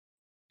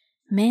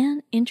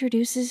Man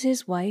introduces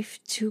his wife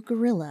to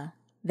gorilla,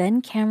 then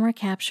camera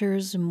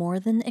captures more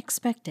than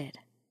expected.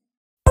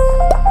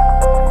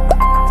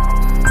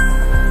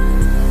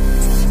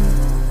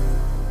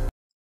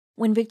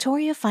 When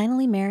Victoria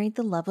finally married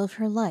the love of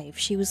her life,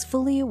 she was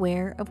fully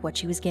aware of what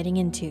she was getting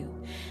into.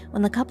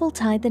 When the couple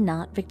tied the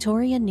knot,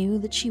 Victoria knew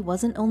that she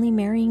wasn't only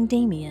marrying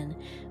Damien,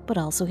 but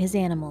also his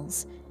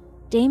animals.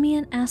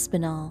 Damien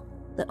Aspinall,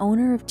 the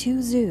owner of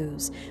 2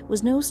 zoos,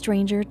 was no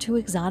stranger to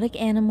exotic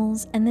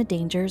animals and the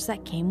dangers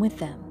that came with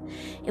them.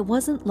 It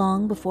wasn't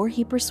long before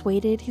he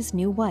persuaded his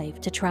new wife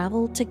to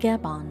travel to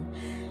Gabon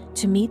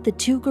to meet the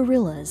 2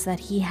 gorillas that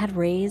he had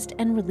raised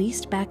and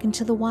released back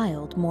into the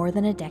wild more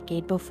than a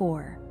decade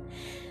before.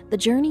 The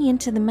journey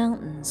into the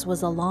mountains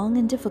was a long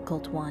and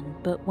difficult one,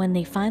 but when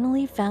they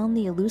finally found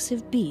the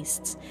elusive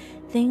beasts,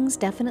 things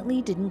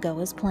definitely didn't go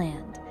as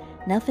planned.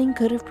 Nothing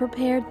could have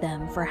prepared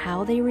them for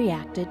how they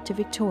reacted to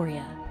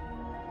Victoria.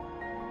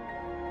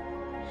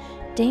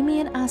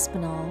 Damien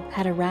Aspinall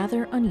had a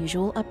rather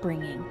unusual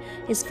upbringing.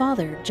 His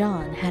father,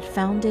 John, had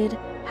founded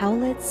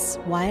Howlett's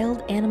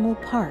Wild Animal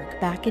Park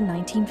back in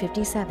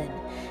 1957,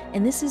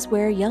 and this is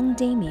where young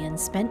Damien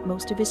spent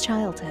most of his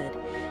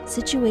childhood.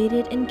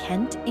 Situated in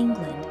Kent,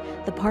 England,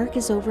 the park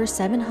is over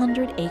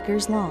 700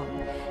 acres long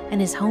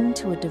and is home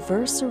to a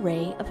diverse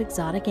array of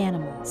exotic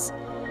animals.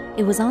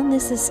 It was on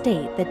this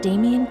estate that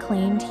Damien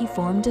claimed he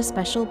formed a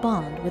special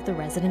bond with the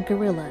resident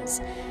gorillas.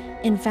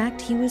 In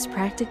fact, he was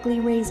practically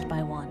raised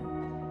by one.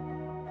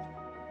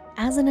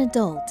 As an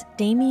adult,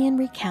 Damien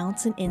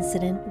recounts an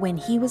incident when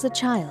he was a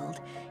child.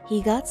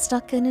 He got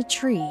stuck in a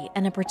tree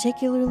and a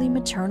particularly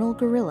maternal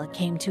gorilla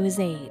came to his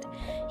aid.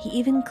 He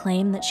even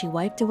claimed that she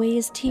wiped away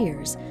his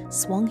tears,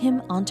 swung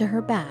him onto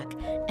her back,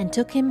 and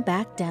took him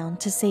back down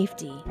to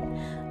safety.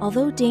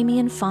 Although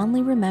Damien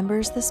fondly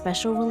remembers the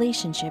special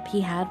relationship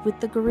he had with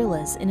the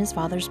gorillas in his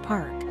father's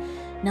park,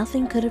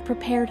 nothing could have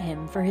prepared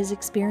him for his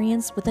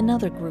experience with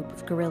another group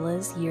of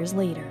gorillas years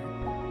later.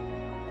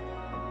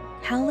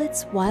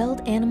 Howlett's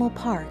Wild Animal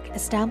Park,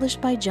 established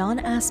by John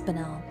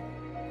Aspinall,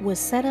 was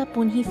set up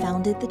when he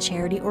founded the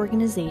charity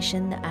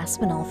organization the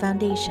Aspinall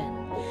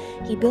Foundation.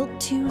 He built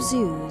 2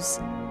 zoos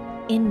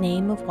in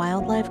name of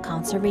wildlife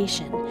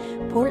conservation: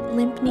 Port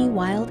Lympne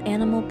Wild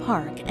Animal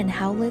Park and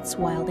Howlett's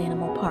Wild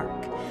Animal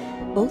Park.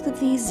 Both of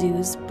these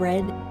zoos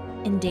bred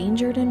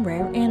endangered and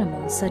rare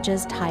animals such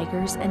as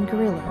tigers and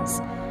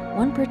gorillas.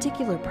 One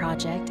particular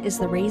project is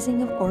the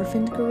raising of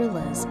orphaned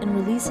gorillas and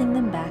releasing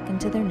them back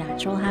into their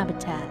natural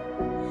habitat: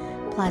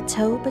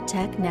 Plateau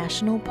Batek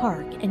National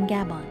Park in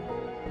Gabon.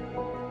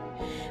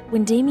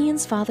 When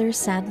Damien's father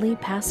sadly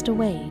passed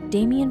away,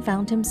 Damien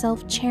found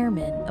himself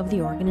chairman of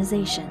the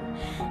organization,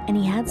 and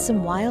he had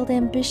some wild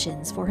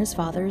ambitions for his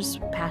father's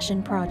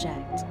passion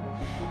project.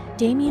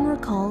 Damien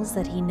recalls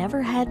that he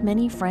never had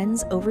many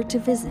friends over to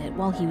visit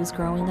while he was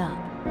growing up.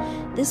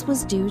 This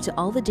was due to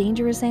all the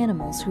dangerous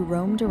animals who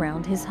roamed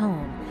around his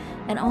home,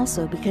 and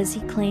also because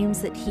he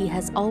claims that he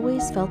has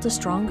always felt a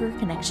stronger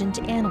connection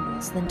to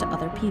animals than to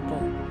other people.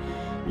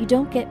 You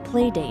don't get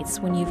play dates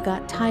when you've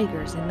got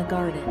tigers in the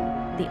garden.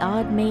 The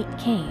odd mate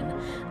came,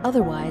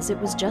 otherwise it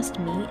was just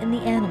me and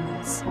the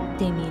animals,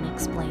 Damien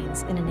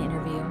explains in an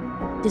interview.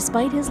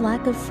 Despite his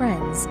lack of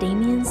friends,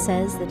 Damien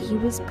says that he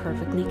was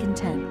perfectly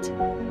content.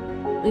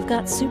 We've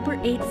got Super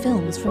 8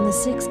 films from the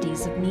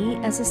 60s of me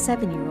as a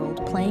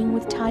 7-year-old playing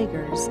with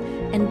tigers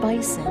and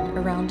bison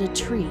around a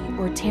tree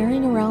or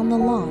tearing around the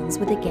lawns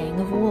with a gang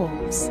of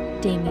wolves,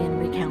 Damien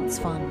recounts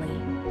fondly.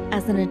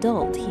 As an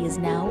adult, he is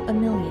now a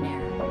millionaire.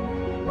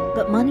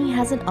 But money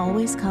hasn't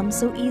always come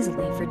so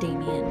easily for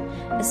Damien,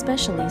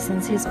 especially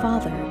since his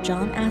father,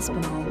 John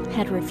Aspinall,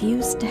 had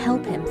refused to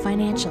help him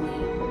financially.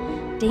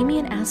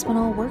 Damien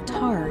Aspinall worked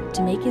hard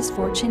to make his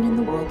fortune in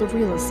the world of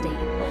real estate,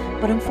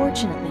 but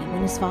unfortunately,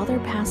 when his father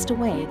passed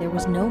away, there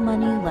was no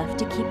money left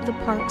to keep the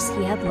parks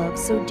he had loved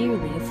so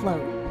dearly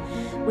afloat.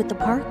 With the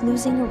park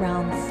losing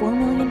around £4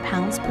 million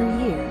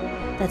per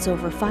year, that's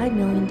over $5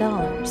 million,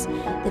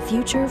 the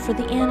future for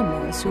the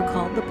animals who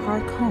called the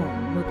park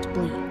home looked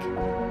bleak.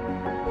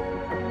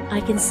 I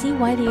can see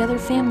why the other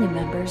family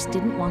members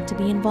didn't want to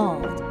be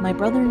involved. My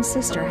brother and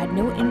sister had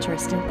no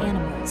interest in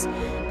animals,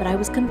 but I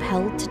was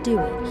compelled to do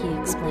it, he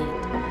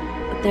explained.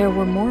 But there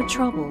were more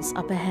troubles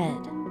up ahead.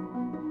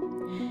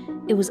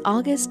 It was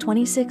August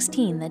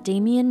 2016 that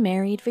Damien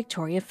married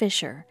Victoria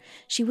Fisher.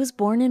 She was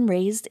born and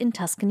raised in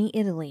Tuscany,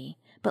 Italy,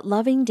 but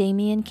loving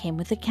Damien came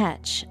with a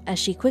catch, as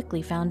she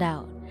quickly found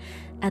out.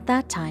 At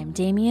that time,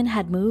 Damien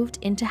had moved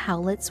into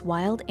Howlett's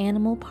Wild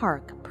Animal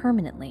Park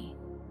permanently.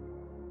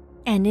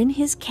 And in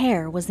his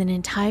care was an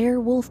entire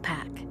wolf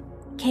pack.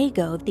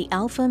 Kago, the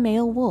alpha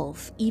male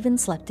wolf, even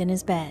slept in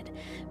his bed.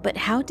 But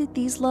how did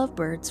these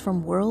lovebirds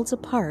from worlds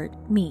apart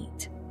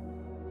meet?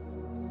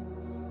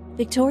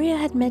 Victoria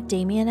had met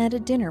Damien at a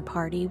dinner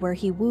party where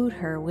he wooed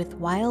her with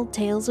wild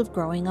tales of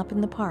growing up in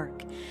the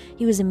park.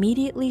 He was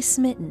immediately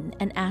smitten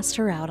and asked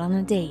her out on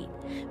a date,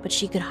 but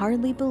she could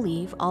hardly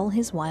believe all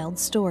his wild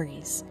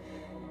stories.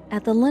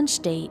 At the lunch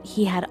date,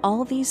 he had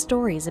all these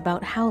stories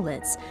about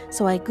howlets,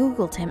 so I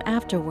googled him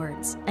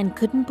afterwards and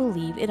couldn't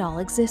believe it all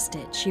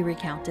existed, she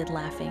recounted,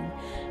 laughing.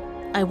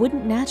 I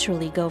wouldn't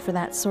naturally go for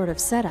that sort of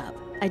setup.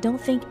 I don't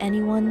think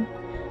anyone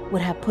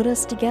would have put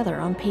us together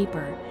on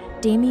paper.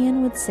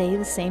 Damien would say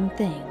the same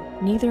thing.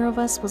 Neither of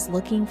us was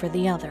looking for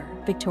the other,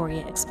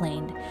 Victoria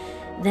explained.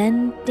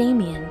 Then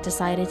Damien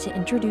decided to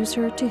introduce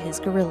her to his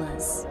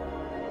gorillas.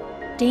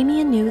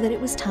 Damien knew that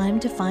it was time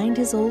to find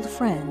his old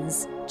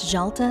friends,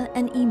 Djalta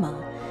and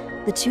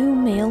Ima, the two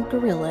male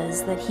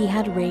gorillas that he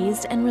had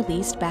raised and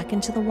released back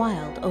into the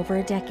wild over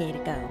a decade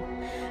ago.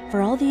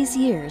 For all these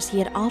years, he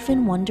had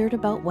often wondered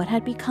about what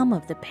had become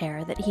of the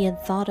pair that he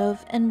had thought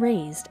of and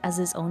raised as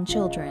his own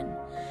children.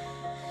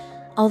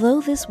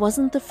 Although this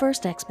wasn't the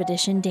first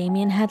expedition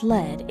Damien had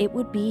led, it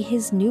would be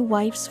his new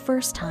wife's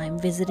first time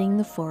visiting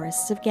the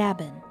forests of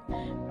Gabon,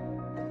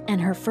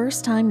 and her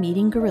first time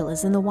meeting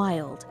gorillas in the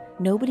wild.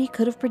 Nobody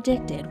could have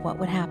predicted what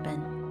would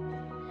happen.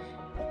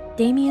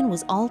 Damien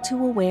was all too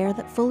aware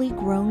that fully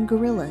grown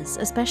gorillas,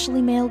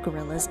 especially male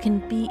gorillas,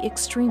 can be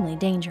extremely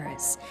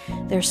dangerous.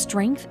 Their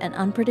strength and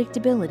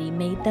unpredictability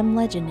made them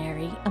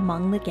legendary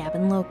among the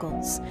Gabon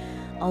locals.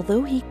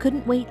 Although he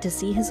couldn't wait to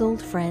see his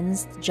old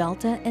friends,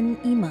 Djalta and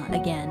Ima,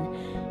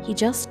 again, he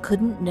just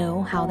couldn't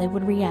know how they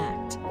would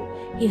react.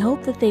 He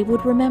hoped that they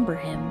would remember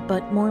him,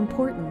 but more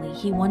importantly,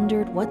 he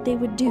wondered what they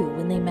would do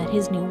when they met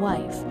his new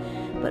wife.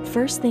 But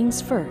first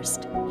things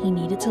first, he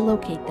needed to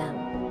locate them.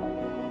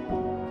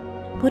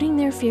 Putting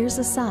their fears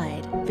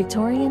aside,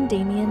 Victoria and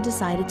Damien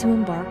decided to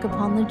embark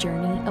upon the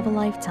journey of a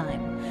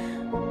lifetime.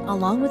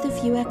 Along with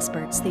a few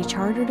experts, they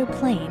chartered a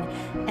plane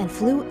and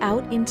flew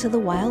out into the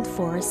wild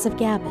forests of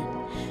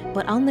Gabon.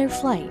 But on their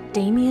flight,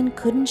 Damien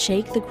couldn't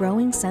shake the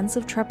growing sense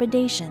of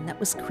trepidation that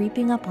was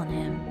creeping up on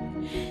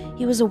him.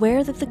 He was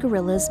aware that the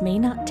gorillas may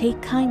not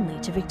take kindly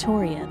to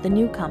Victoria, the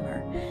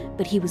newcomer,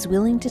 but he was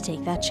willing to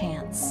take that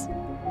chance.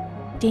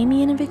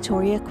 Damien and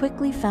Victoria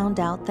quickly found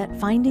out that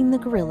finding the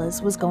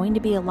gorillas was going to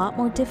be a lot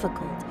more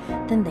difficult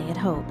than they had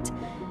hoped.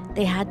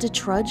 They had to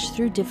trudge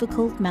through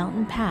difficult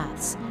mountain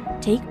paths,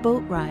 take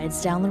boat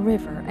rides down the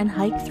river, and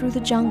hike through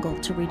the jungle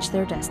to reach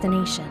their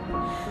destination.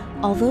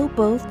 Although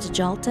both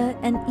Djalta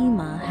and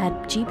Ima had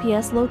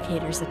GPS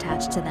locators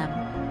attached to them,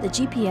 the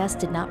GPS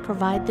did not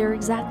provide their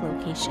exact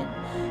location,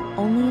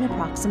 only an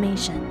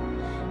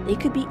approximation. They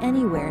could be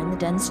anywhere in the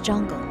dense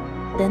jungle.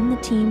 Then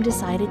the team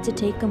decided to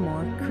take a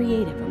more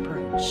creative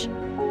approach.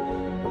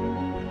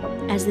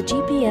 As the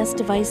GPS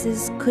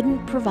devices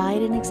couldn't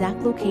provide an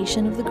exact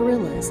location of the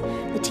gorillas,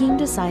 the team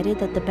decided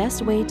that the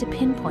best way to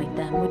pinpoint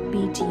them would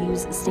be to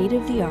use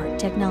state-of-the-art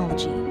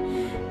technology.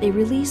 They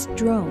released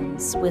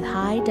drones with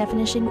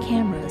high-definition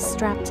cameras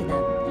strapped to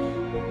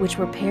them, which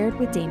were paired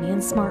with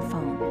Damien's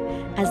smartphone.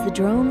 As the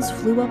drones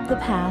flew up the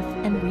path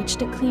and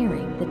reached a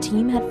clearing, the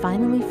team had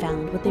finally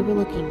found what they were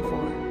looking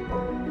for.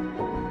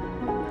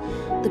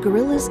 The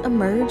gorillas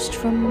emerged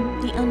from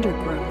the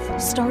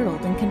undergrowth, startled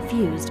and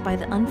confused by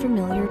the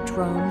unfamiliar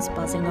drones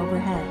buzzing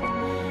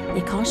overhead.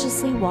 They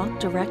cautiously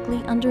walked directly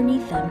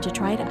underneath them to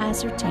try to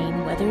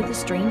ascertain whether the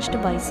strange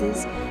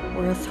devices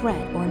were a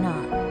threat or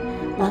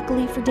not.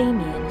 Luckily for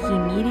Damien, he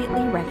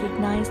immediately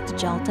recognized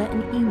Djalta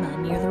and Ima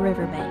near the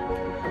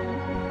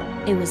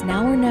riverbank. It was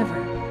now or never.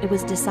 It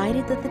was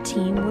decided that the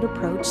team would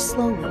approach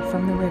slowly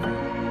from the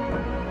river.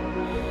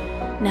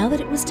 Now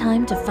that it was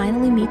time to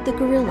finally meet the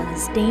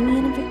gorillas,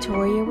 Damien and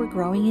Victoria were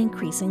growing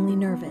increasingly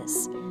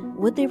nervous.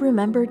 Would they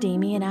remember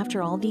Damien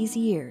after all these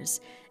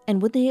years,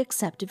 and would they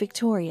accept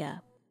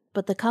Victoria?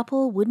 But the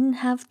couple wouldn't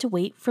have to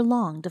wait for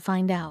long to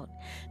find out.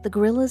 The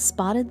gorillas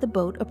spotted the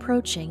boat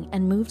approaching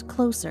and moved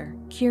closer,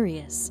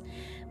 curious.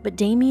 But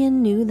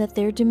Damien knew that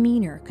their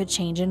demeanor could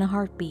change in a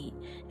heartbeat,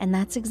 and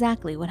that's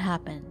exactly what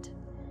happened.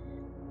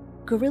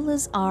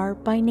 Gorillas are,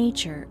 by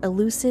nature,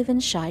 elusive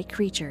and shy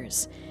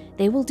creatures.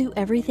 They will do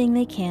everything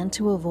they can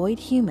to avoid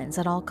humans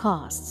at all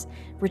costs,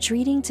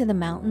 retreating to the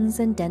mountains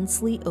and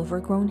densely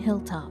overgrown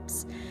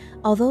hilltops.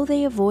 Although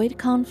they avoid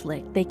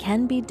conflict, they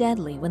can be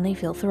deadly when they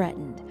feel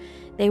threatened.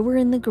 They were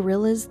in the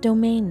gorillas'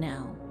 domain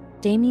now.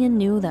 Damien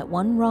knew that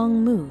one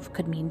wrong move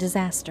could mean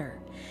disaster.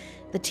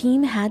 The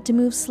team had to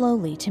move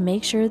slowly to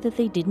make sure that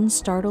they didn't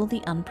startle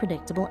the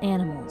unpredictable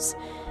animals.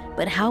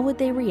 But how would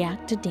they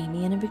react to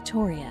Damien and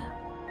Victoria?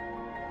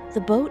 The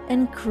boat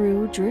and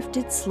crew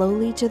drifted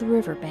slowly to the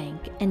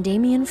riverbank, and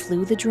Damien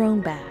flew the drone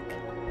back.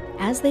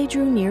 As they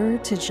drew nearer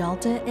to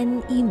Djalta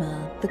and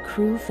Ima, the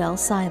crew fell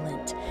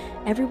silent.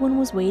 Everyone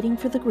was waiting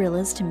for the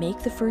gorillas to make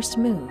the first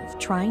move,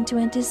 trying to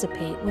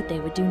anticipate what they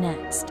would do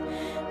next.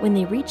 When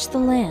they reached the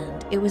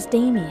land, it was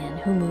Damien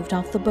who moved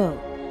off the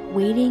boat,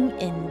 wading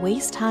in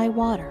waist-high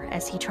water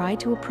as he tried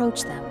to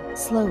approach them,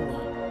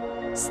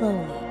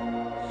 slowly.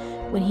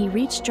 When he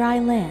reached dry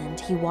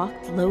land, he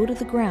walked low to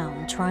the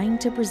ground, trying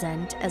to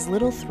present as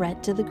little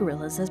threat to the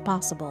gorillas as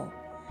possible.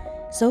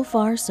 So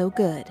far, so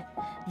good.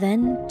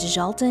 Then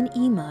Djalta and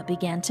Ima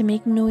began to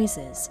make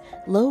noises,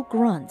 low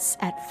grunts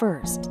at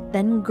first,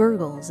 then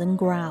gurgles and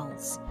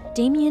growls.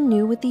 Damien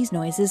knew what these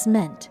noises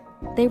meant.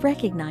 They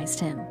recognized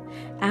him.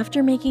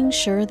 After making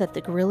sure that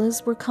the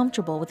gorillas were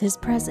comfortable with his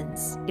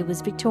presence, it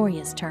was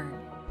Victoria's turn.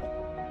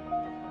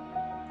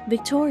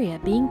 Victoria,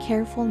 being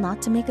careful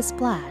not to make a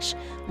splash,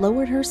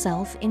 lowered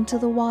herself into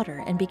the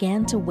water and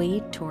began to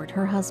wade toward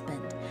her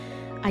husband.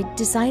 I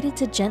decided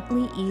to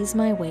gently ease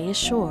my way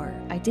ashore.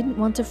 I didn't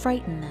want to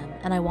frighten them,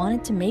 and I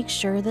wanted to make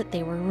sure that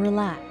they were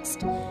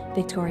relaxed,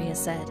 Victoria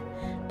said.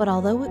 But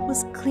although it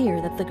was clear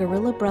that the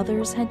gorilla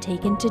brothers had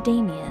taken to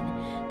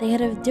Damien, they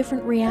had a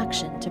different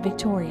reaction to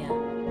Victoria.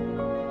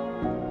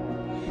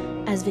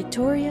 As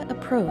Victoria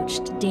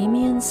approached,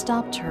 Damien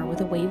stopped her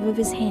with a wave of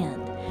his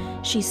hand.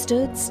 She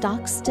stood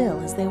stock still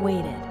as they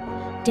waited.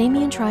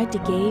 Damien tried to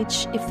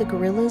gauge if the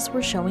gorillas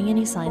were showing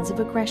any signs of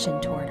aggression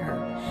toward her.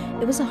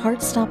 It was a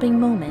heart-stopping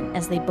moment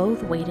as they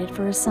both waited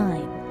for a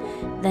sign.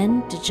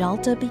 Then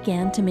Djalta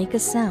began to make a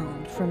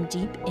sound from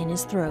deep in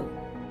his throat.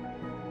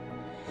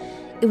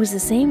 It was the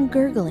same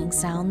gurgling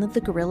sound that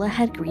the gorilla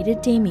had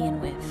greeted Damien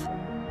with.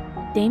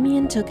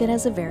 Damien took it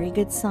as a very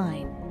good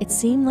sign. It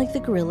seemed like the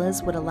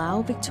gorillas would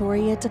allow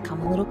Victoria to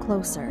come a little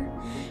closer.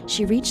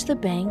 She reached the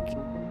bank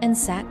and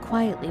sat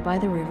quietly by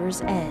the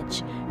river's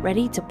edge,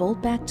 ready to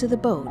bolt back to the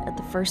boat at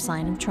the first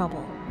sign of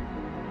trouble.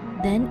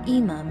 Then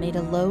Ima made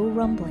a low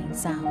rumbling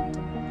sound.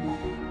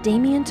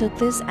 Damien took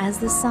this as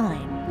the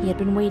sign he had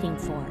been waiting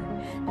for.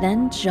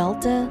 Then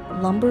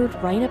Djalta lumbered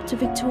right up to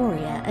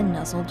Victoria and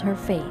nuzzled her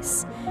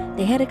face.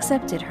 They had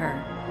accepted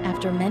her.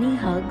 After many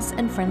hugs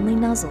and friendly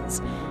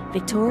nuzzles,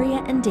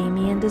 Victoria and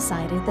Damien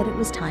decided that it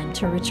was time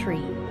to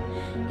retreat.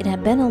 It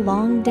had been a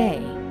long day,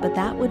 but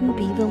that wouldn't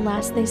be the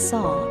last they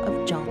saw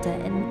of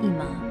Djalta and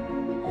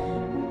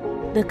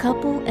Ima. The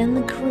couple and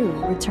the crew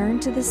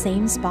returned to the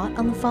same spot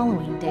on the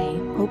following day,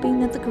 hoping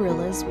that the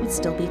gorillas would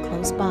still be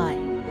close by.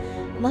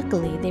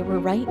 Luckily, they were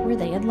right where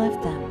they had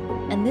left them,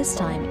 and this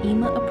time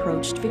Ima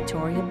approached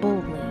Victoria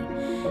boldly.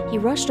 He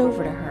rushed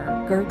over to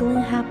her,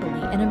 gurgling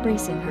happily and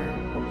embracing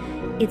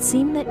her. It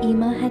seemed that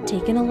Ima had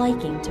taken a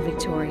liking to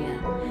Victoria.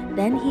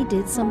 Then he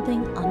did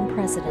something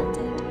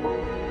unprecedented.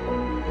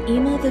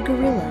 Ima the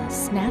gorilla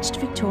snatched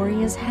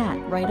Victoria's hat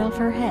right off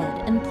her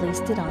head and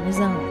placed it on his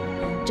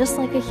own, just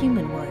like a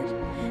human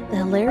would. The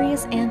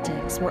hilarious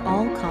antics were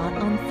all caught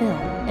on film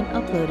and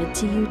uploaded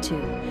to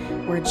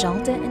YouTube, where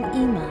Djalta and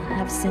Ima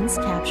have since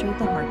captured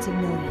the hearts of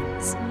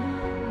millions.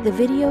 The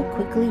video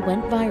quickly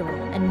went viral,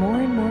 and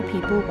more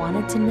people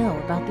wanted to know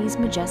about these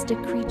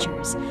majestic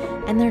creatures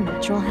and their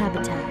natural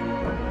habitat.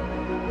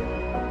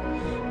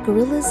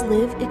 Gorillas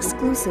live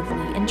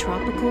exclusively in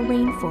tropical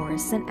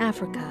rainforests in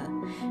Africa.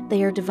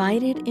 They are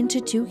divided into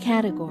two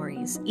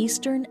categories,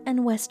 eastern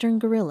and western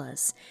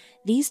gorillas.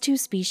 These two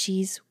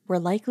species were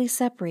likely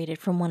separated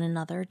from one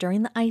another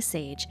during the Ice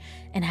Age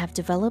and have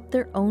developed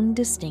their own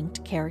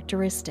distinct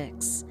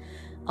characteristics.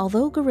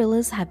 Although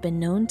gorillas have been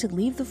known to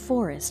leave the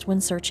forest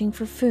when searching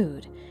for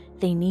food,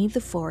 they need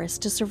the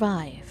forest to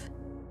survive.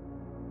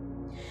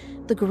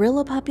 The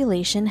gorilla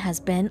population has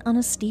been on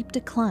a steep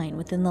decline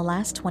within the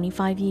last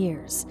 25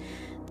 years.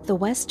 The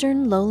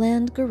western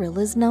lowland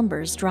gorilla's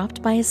numbers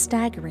dropped by a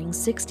staggering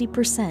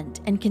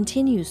 60% and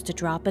continues to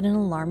drop at an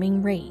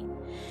alarming rate.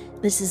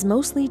 This is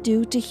mostly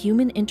due to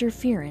human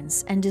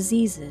interference and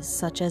diseases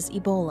such as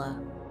Ebola.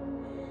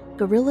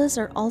 Gorillas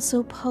are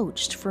also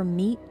poached for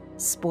meat,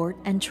 sport,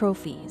 and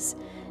trophies.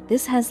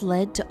 This has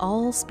led to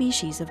all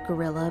species of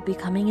gorilla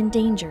becoming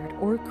endangered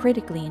or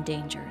critically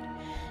endangered.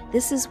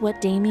 This is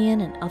what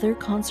Damien and other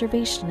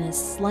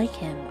conservationists like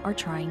him are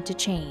trying to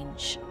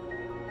change.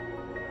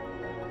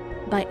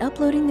 By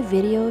uploading the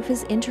video of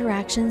his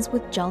interactions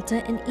with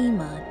Djalta and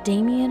Ima,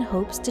 Damien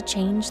hopes to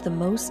change the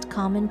most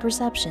common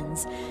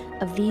perceptions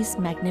of these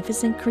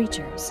magnificent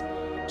creatures.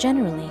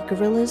 Generally,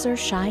 gorillas are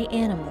shy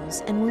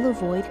animals and will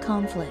avoid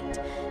conflict,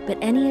 but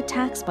any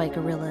attacks by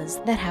gorillas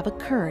that have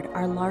occurred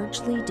are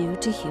largely due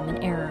to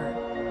human error.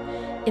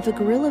 If a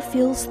gorilla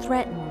feels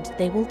threatened,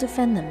 they will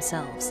defend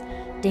themselves.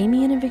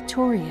 Damien and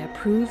Victoria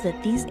prove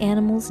that these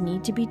animals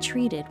need to be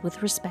treated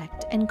with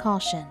respect and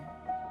caution.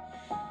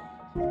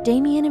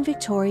 Damien and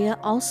Victoria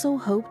also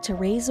hope to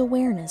raise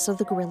awareness of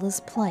the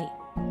gorilla's plight.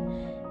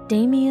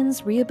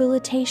 Damien's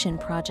rehabilitation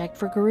project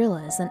for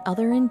gorillas and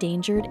other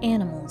endangered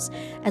animals,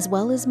 as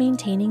well as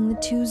maintaining the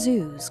two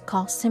zoos,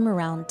 costs him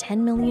around £10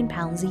 million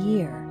a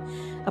year,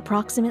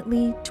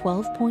 approximately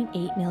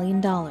 $12.8 million.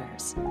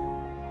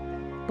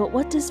 But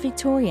what does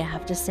Victoria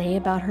have to say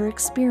about her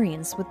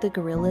experience with the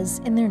gorillas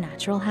in their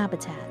natural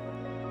habitat?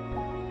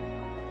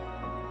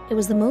 It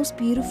was the most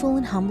beautiful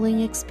and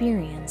humbling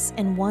experience,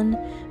 and one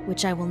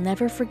which I will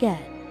never forget.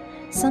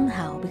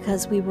 Somehow,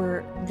 because we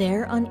were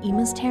there on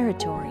Ima's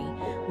territory,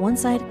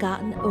 once I had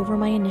gotten over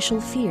my initial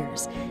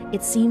fears,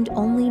 it seemed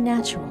only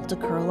natural to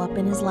curl up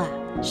in his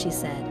lap, she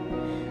said.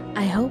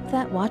 I hope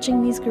that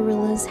watching these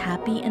gorillas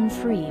happy and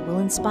free will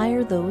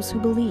inspire those who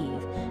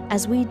believe,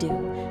 as we do,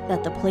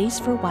 that the place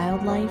for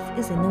wildlife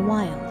is in the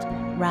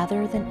wild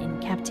rather than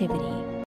in captivity.